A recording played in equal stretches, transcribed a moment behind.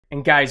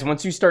And guys,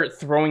 once you start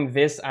throwing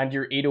this onto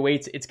your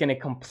 808s, it's going to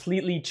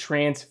completely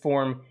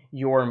transform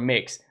your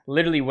mix.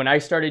 Literally, when I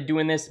started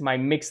doing this, my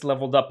mix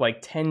leveled up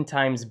like 10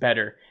 times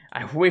better.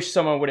 I wish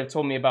someone would have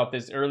told me about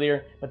this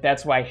earlier, but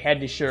that's why I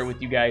had to share it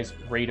with you guys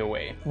right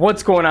away.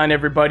 What's going on,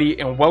 everybody,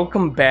 and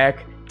welcome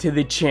back to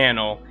the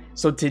channel.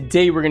 So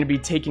today we're going to be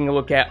taking a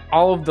look at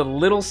all of the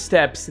little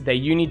steps that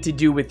you need to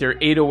do with your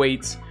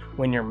 808s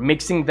when you're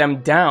mixing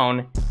them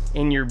down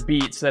in your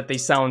beat so that they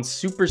sound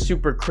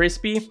super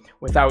crispy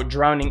without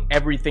drowning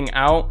everything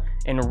out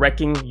and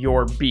wrecking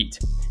your beat.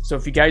 So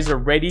if you guys are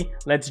ready,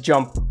 let's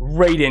jump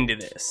right into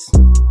this.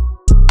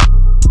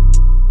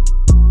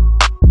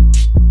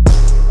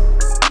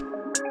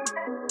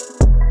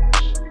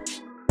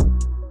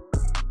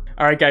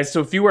 Alright guys, so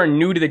if you are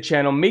new to the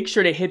channel, make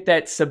sure to hit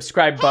that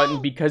subscribe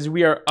button because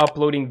we are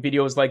uploading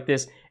videos like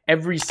this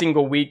every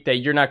single week that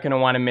you're not going to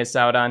want to miss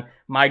out on.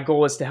 My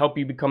goal is to help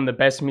you become the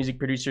best music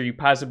producer you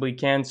possibly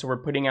can, so we're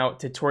putting out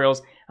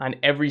tutorials on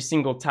every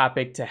single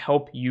topic to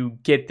help you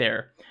get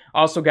there.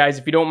 Also guys,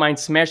 if you don't mind,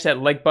 smash that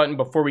like button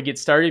before we get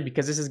started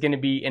because this is going to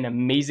be an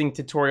amazing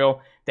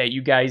tutorial that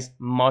you guys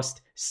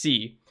must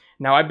see.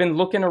 Now, I've been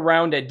looking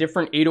around at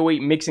different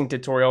 808 mixing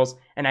tutorials,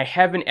 and I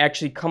haven't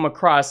actually come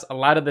across a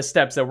lot of the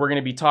steps that we're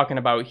going to be talking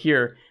about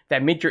here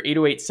that make your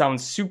 808 sound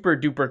super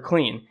duper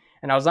clean.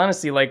 And I was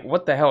honestly like,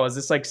 what the hell? Is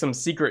this like some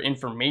secret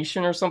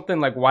information or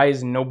something? Like, why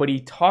is nobody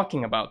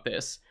talking about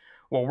this?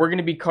 Well, we're going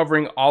to be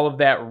covering all of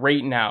that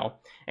right now.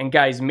 And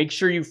guys, make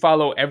sure you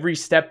follow every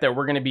step that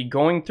we're going to be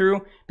going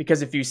through,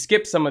 because if you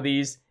skip some of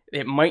these,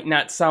 it might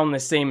not sound the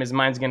same as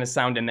mine's going to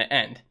sound in the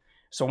end.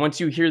 So once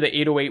you hear the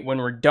 808 when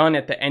we're done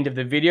at the end of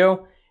the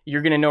video,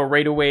 you're going to know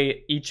right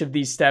away each of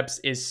these steps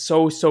is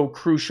so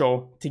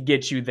crucial to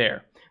get you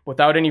there.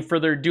 Without any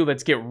further ado,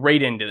 let's get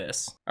right into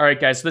this. Alright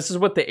guys, so this is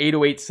what the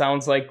 808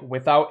 sounds like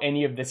without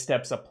any of the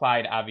steps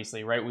applied,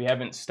 obviously, right? We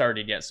haven't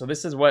started yet. So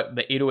this is what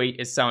the 808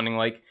 is sounding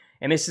like,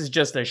 and this is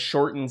just a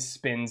shortened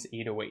spins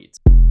 808.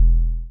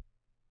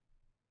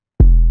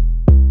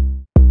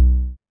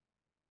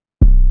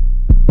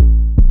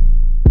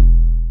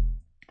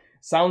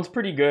 Sounds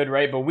pretty good,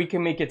 right? But we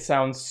can make it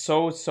sound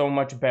so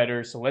much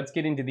better. So let's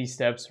get into these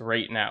steps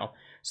right now.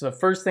 So the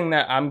first thing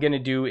that I'm going to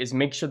do is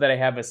make sure that I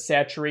have a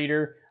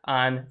saturator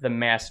on the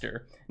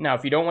master. Now,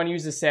 if you don't want to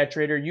use a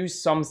saturator,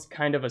 use some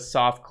kind of a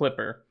soft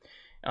clipper.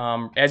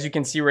 As you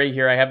can see right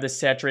here, I have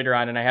this saturator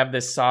on and I have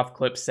this soft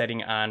clip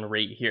setting on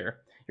right here.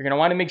 You're going to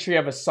want to make sure you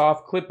have a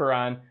soft clipper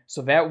on,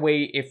 so that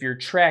way if your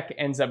track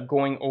ends up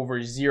going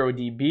over 0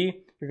 dB,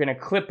 you're going to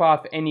clip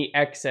off any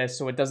excess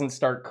so it doesn't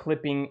start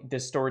clipping,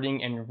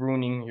 distorting, and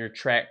ruining your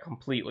track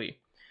completely.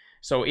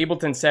 So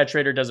Ableton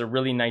Saturator does a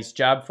really nice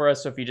job for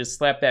us. So if you just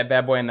slap that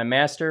bad boy on the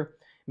master,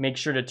 make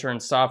sure to turn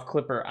soft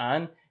clipper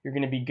on, you're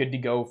going to be good to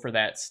go for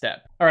that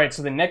step. Alright,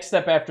 so the next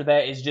step after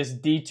that is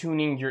just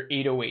detuning your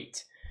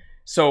 808.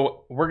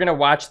 So we're going to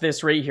watch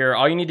this right here.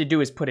 All you need to do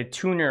is put a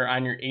tuner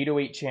on your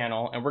 808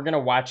 channel, and we're going to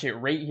watch it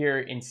right here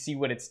and see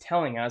what it's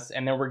telling us,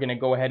 and then we're going to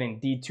go ahead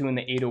and detune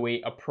the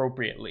 808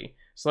 appropriately.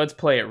 So let's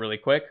play it really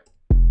quick.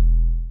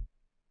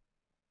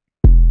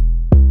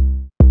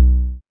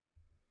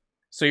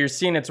 So you're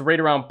seeing it's right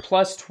around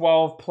plus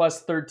 12,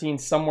 plus 13,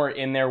 somewhere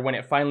in there when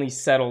it finally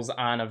settles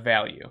on a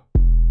value.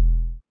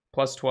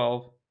 Plus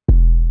 12.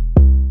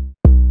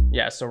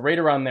 Yeah, so right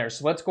around there.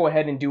 So let's go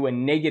ahead and do a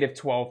negative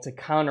 12 to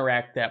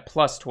counteract that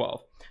plus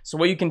 12. So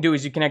what you can do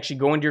is you can actually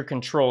go into your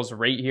controls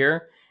right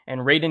here,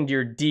 and right into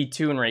your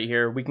detune right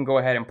here, we can go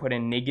ahead and put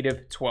in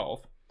negative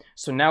 12.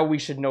 So now we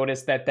should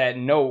notice that that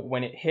note,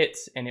 when it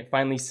hits and it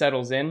finally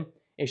settles in,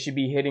 it should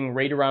be hitting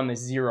right around the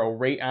 0,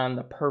 right on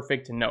the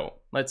perfect note.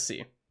 Let's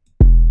see.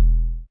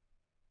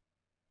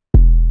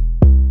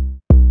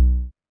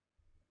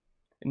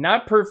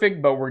 Not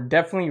perfect, but we're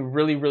definitely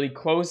really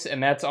close,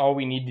 and that's all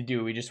we need to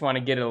do. We just want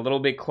to get it a little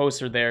bit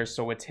closer there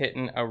so it's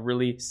hitting a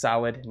really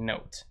solid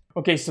note.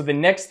 Okay, so the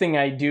next thing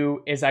I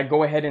do is I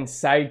go ahead and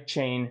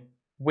sidechain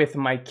with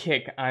my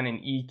kick on an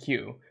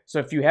EQ. So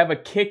if you have a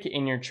kick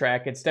in your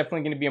track, it's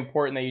definitely going to be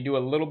important that you do a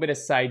little bit of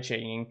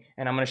sidechaining,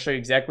 and I'm going to show you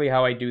exactly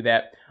how I do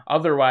that.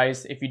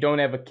 Otherwise, if you don't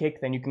have a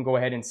kick, then you can go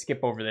ahead and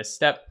skip over this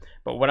step.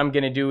 But what I'm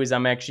going to do is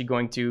I'm actually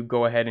going to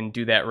go ahead and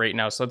do that right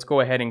now. So let's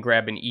go ahead and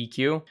grab an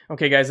EQ.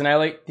 Okay guys, and I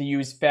like to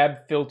use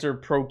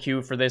FabFilter Pro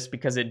Q for this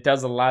because it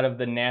does a lot of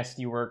the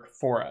nasty work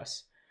for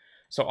us.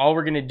 So all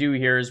we're going to do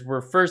here is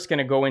we're first going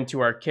to go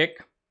into our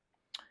kick,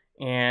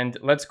 and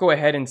let's go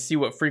ahead and see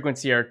what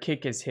frequency our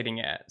kick is hitting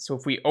at. So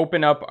if we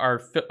open up our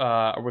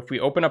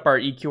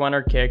EQ on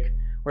our kick,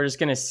 we're just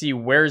going to see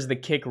where's the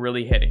kick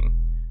really hitting.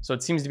 So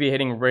it seems to be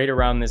hitting right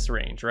around this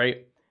range,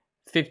 right?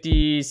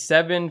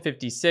 57,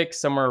 56,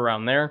 somewhere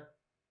around there.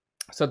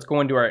 So let's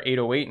go into our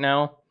 808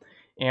 now.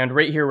 And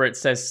right here where it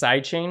says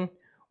sidechain,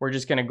 we're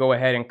just going to go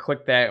ahead and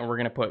click that, and we're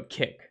going to put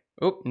kick.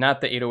 Oop, not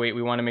the 808.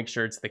 We want to make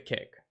sure it's the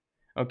kick.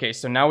 Okay,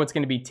 so now it's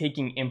going to be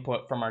taking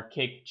input from our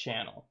kick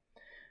channel.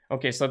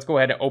 Okay, so let's go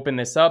ahead and open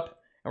this up,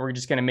 and we're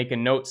just going to make a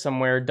note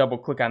somewhere, double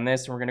click on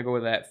this, and we're going to go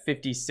with that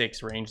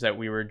 56 range that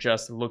we were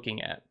just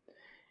looking at.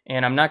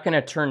 And I'm not going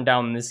to turn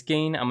down this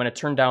gain. I'm going to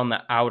turn down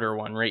the outer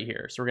one right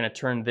here. So we're going to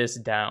turn this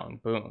down.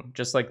 Boom.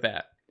 Just like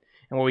that.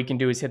 And what we can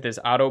do is hit this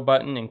auto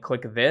button and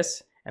click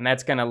this. And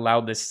that's going to allow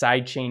the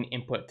sidechain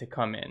input to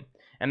come in.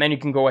 And then you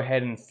can go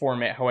ahead and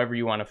form it however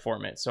you want to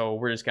form it. So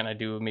we're just going to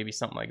do maybe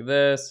something like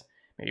this.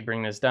 Maybe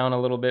bring this down a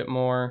little bit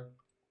more.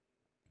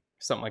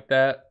 Something like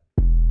that.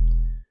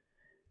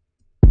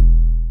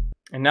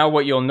 And now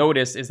what you'll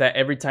notice is that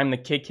every time the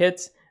kick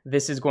hits,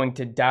 this is going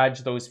to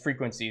dodge those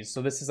frequencies.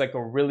 So this is like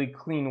a really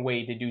clean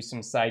way to do some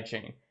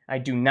sidechain. I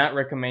do not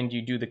recommend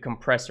you do the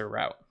compressor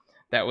route.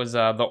 That was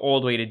the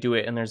old way to do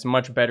it, and there's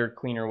much better,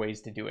 cleaner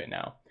ways to do it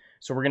now.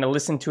 So we're going to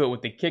listen to it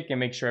with the kick and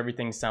make sure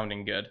everything's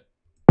sounding good.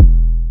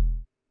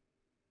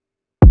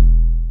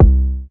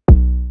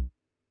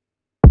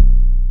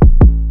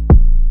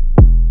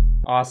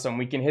 Awesome.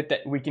 We can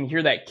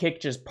hear that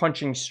kick just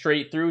punching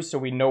straight through, so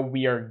we know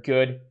we are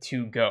good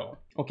to go.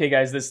 Okay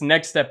guys, this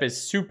next step is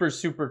super,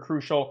 super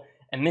crucial,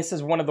 and this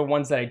is one of the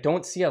ones that I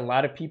don't see a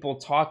lot of people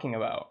talking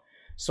about.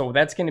 So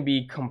that's going to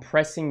be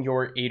compressing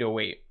your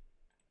 808.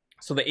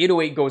 So the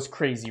 808 goes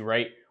crazy,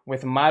 right?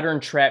 With modern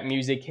trap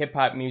music, hip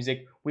hop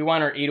music, we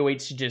want our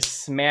 808s to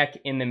just smack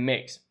in the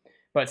mix.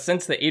 But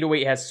since the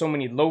 808 has so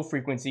many low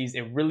frequencies,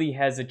 it really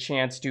has a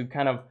chance to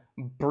kind of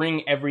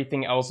bring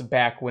everything else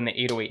back when the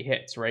 808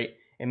 hits, right?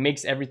 It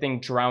makes everything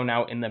drown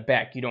out in the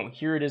back. You don't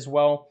hear it as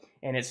well,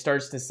 and it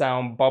starts to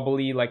sound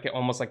bubbly, like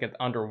almost like it's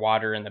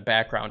underwater in the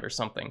background or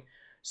something.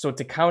 So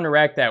to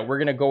counteract that, we're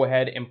going to go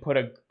ahead and put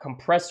a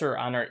compressor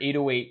on our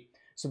 808,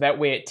 so that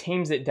way it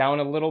tames it down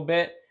a little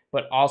bit,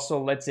 but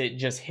also lets it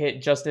just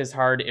hit just as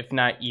hard, if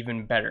not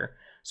even better.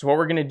 So what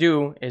we're going to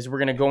do is we're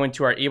going to go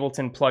into our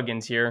Ableton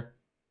plugins here,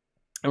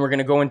 and we're going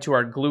to go into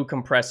our glue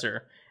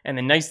compressor. And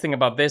the nice thing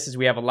about this is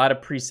we have a lot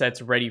of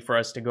presets ready for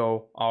us to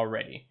go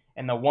already.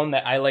 And the one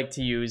that I like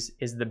to use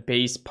is the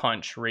bass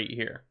punch right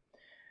here.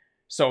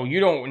 So you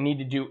don't need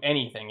to do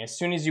anything. As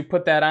soon as you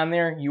put that on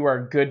there, you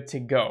are good to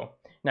go.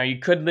 Now you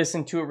could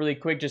listen to it really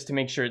quick just to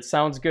make sure it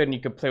sounds good, and you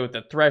could play with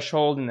the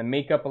threshold and the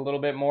makeup a little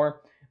bit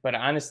more. But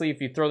honestly,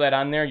 if you throw that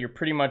on there, you're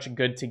pretty much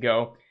good to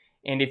go.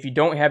 And if you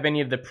don't have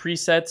any of the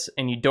presets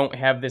and you don't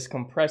have this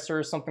compressor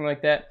or something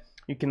like that,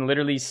 you can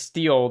literally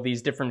steal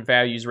these different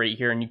values right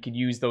here, and you could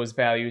use those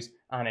values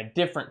on a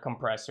different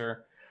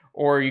compressor,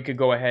 or you could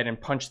go ahead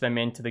and punch them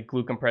into the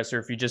glue compressor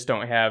if you just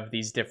don't have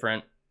these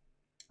different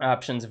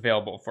options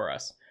available for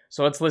us.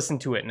 So let's listen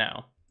to it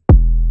now.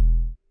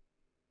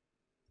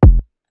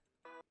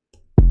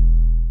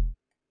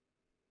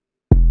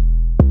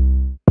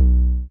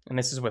 And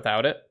this is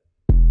without it.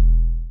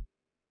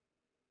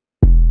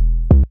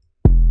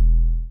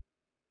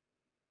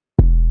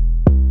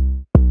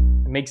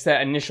 Makes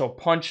that initial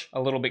punch a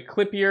little bit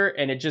clippier,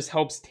 and it just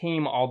helps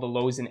tame all the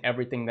lows and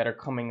everything that are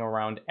coming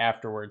around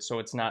afterwards, so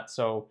it's not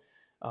so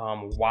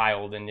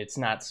wild and it's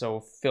not so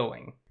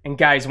filling. And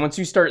guys, once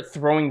you start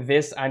throwing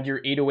this onto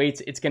your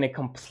 808s, it's going to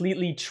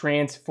completely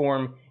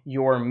transform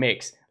your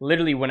mix.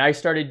 Literally, when I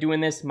started doing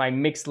this, my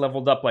mix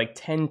leveled up like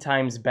 10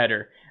 times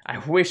better. I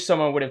wish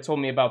someone would have told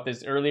me about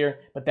this earlier,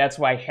 but that's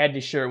why I had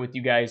to share it with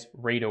you guys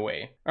right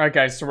away. All right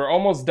guys, so we're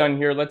almost done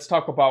here. Let's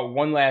talk about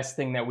one last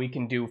thing that we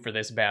can do for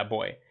this bad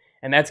boy.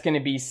 And that's going to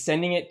be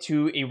sending it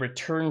to a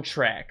return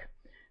track.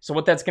 So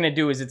what that's going to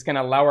do is it's going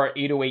to allow our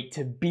 808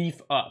 to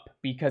beef up,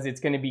 because it's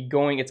going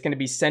to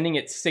be sending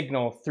its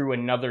signal through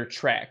another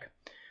track.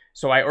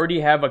 So I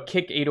already have a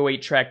kick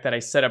 808 track that I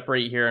set up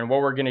right here, and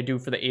what we're going to do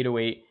for the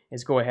 808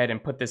 is go ahead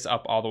and put this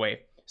up all the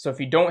way. So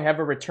if you don't have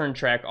a return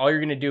track, all you're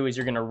going to do is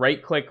you're going to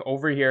right click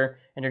over here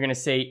and you're going to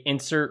say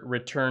insert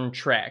return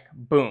track.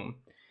 Boom.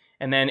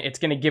 And then it's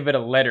going to give it a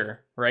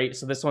letter, right?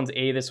 So this one's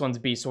A, this one's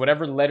B. So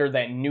whatever letter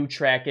that new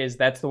track is,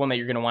 that's the one that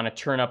you're going to want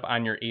to turn up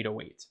on your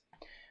 808.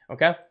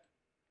 Okay?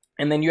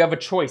 And then you have a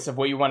choice of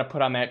what you want to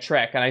put on that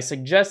track. And I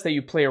suggest that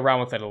you play around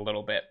with it a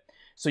little bit.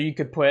 So you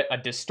could put a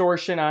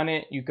distortion on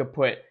it. You could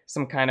put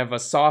some kind of a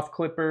soft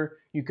clipper.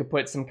 You could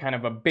put some kind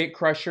of a bit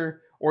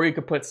crusher. Or you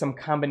could put some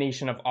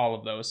combination of all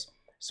of those.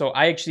 So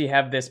I actually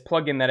have this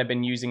plugin that I've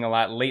been using a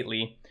lot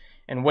lately.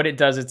 And what it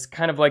does, it's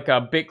kind of like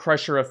a bit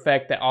crusher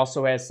effect that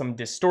also has some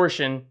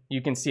distortion.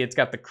 You can see it's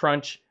got the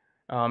crunch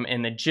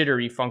and the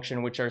jittery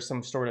function, which are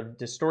some sort of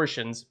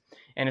distortions.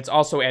 And it's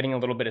also adding a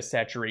little bit of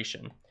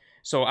saturation.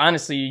 So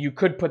honestly, you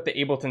could put the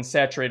Ableton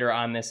saturator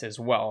on this as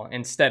well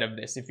instead of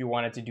this if you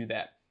wanted to do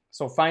that.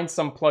 So find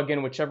some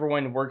plugin, whichever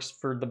one works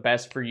for the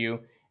best for you,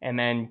 and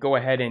then go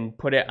ahead and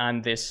put it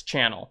on this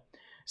channel.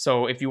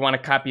 So if you want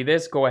to copy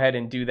this, go ahead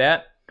and do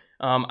that.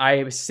 I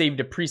have saved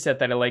a preset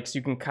that I like, so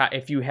you can,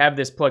 if you have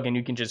this plugin,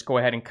 you can just go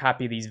ahead and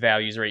copy these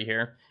values right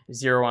here.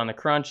 0 on the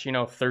crunch,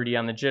 30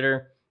 on the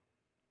jitter.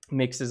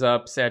 Mixes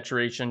up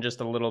saturation just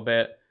a little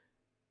bit.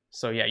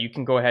 So yeah, you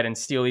can go ahead and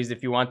steal these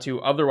if you want to.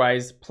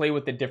 Otherwise, play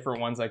with the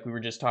different ones like we were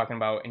just talking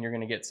about, and you're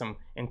going to get some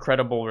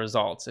incredible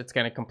results. It's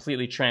going to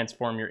completely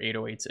transform your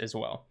 808s as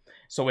well.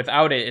 So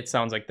without it, it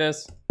sounds like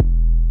this.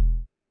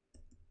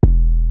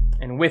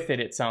 And with it,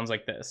 it sounds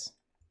like this.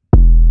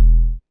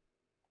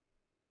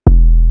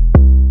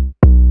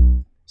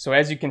 So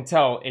as you can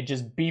tell, it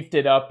just beefed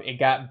it up, it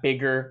got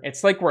bigger.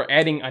 It's like we're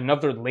adding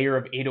another layer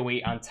of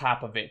 808 on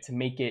top of it to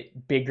make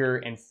it bigger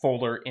and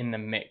fuller in the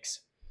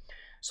mix.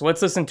 So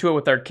let's listen to it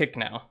with our kick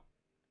now.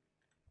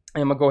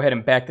 And I'm gonna go ahead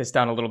and back this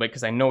down a little bit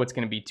because I know it's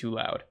gonna be too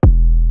loud.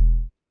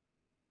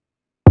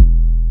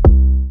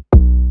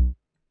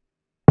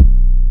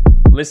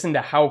 Listen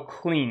to how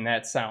clean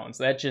that sounds.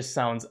 That just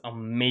sounds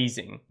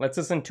amazing. Let's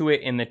listen to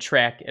it in the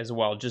track as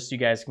well, just so you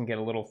guys can get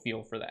a little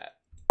feel for that.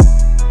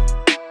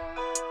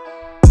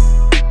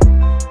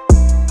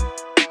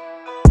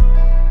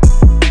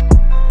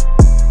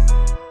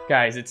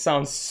 Guys, it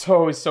sounds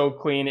so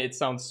clean. It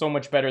sounds so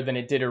much better than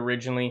it did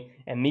originally.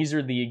 And these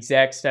are the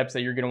exact steps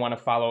that you're gonna wanna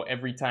follow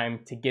every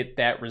time to get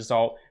that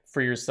result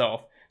for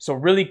yourself. So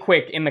really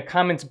quick, in the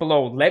comments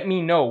below, let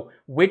me know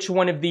which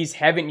one of these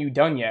haven't you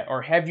done yet,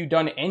 or have you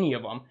done any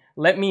of them?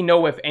 Let me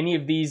know if any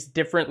of these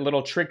different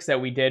little tricks that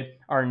we did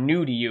are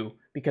new to you,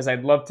 because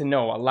I'd love to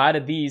know. A lot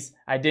of these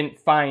I didn't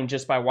find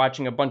just by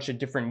watching a bunch of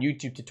different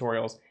YouTube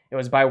tutorials. It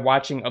was by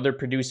watching other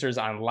producers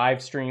on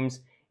live streams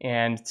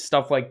and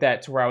stuff like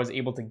that, to where I was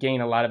able to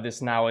gain a lot of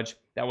this knowledge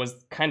that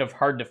was kind of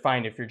hard to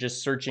find if you're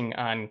just searching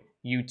on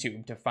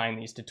YouTube to find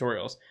these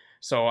tutorials.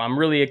 So I'm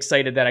really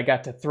excited that I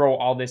got to throw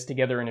all this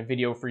together in a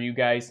video for you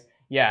guys.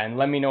 Yeah, and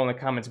let me know in the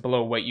comments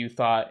below what you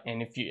thought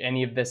and if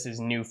any of this is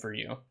new for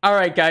you. All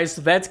right, guys,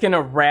 so that's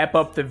gonna wrap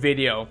up the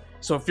video.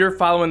 So if you're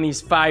following these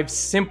 5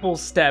 simple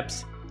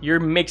steps, your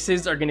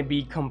mixes are gonna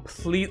be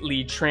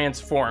completely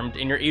transformed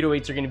and your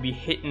 808s are gonna be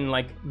hitting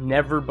like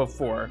never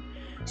before.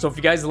 So if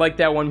you guys like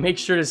that one, make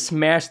sure to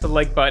smash the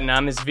like button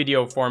on this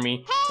video for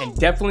me, and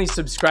definitely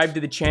subscribe to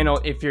the channel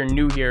if you're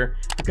new here,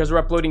 because we're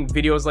uploading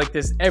videos like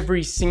this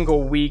every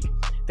single week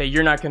that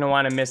you're not going to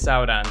want to miss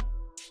out on.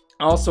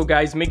 Also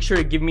guys, make sure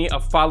to give me a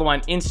follow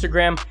on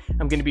Instagram.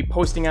 I'm going to be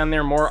posting on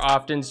there more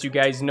often so you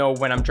guys know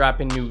when I'm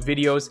dropping new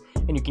videos,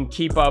 and you can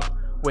keep up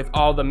with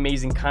all the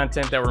amazing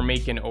content that we're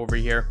making over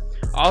here.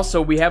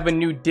 Also, we have a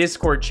new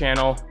Discord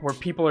channel where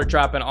people are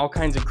dropping all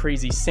kinds of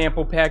crazy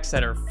sample packs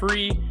that are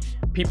free.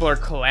 People are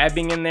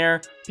collabing in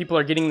there. People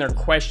are getting their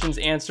questions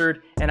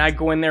answered. And I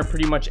go in there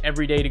pretty much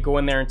every day to go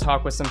in there and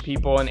talk with some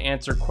people and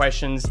answer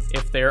questions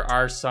if there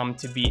are some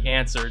to be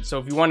answered. So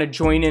if you want to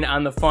join in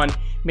on the fun,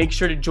 make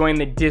sure to join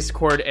the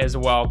Discord as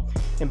well.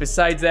 And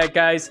besides that,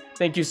 guys,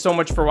 thank you so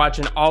much for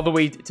watching all the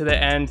way to the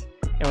end.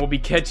 And we'll be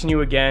catching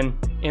you again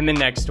in the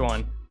next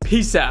one.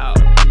 Peace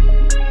out.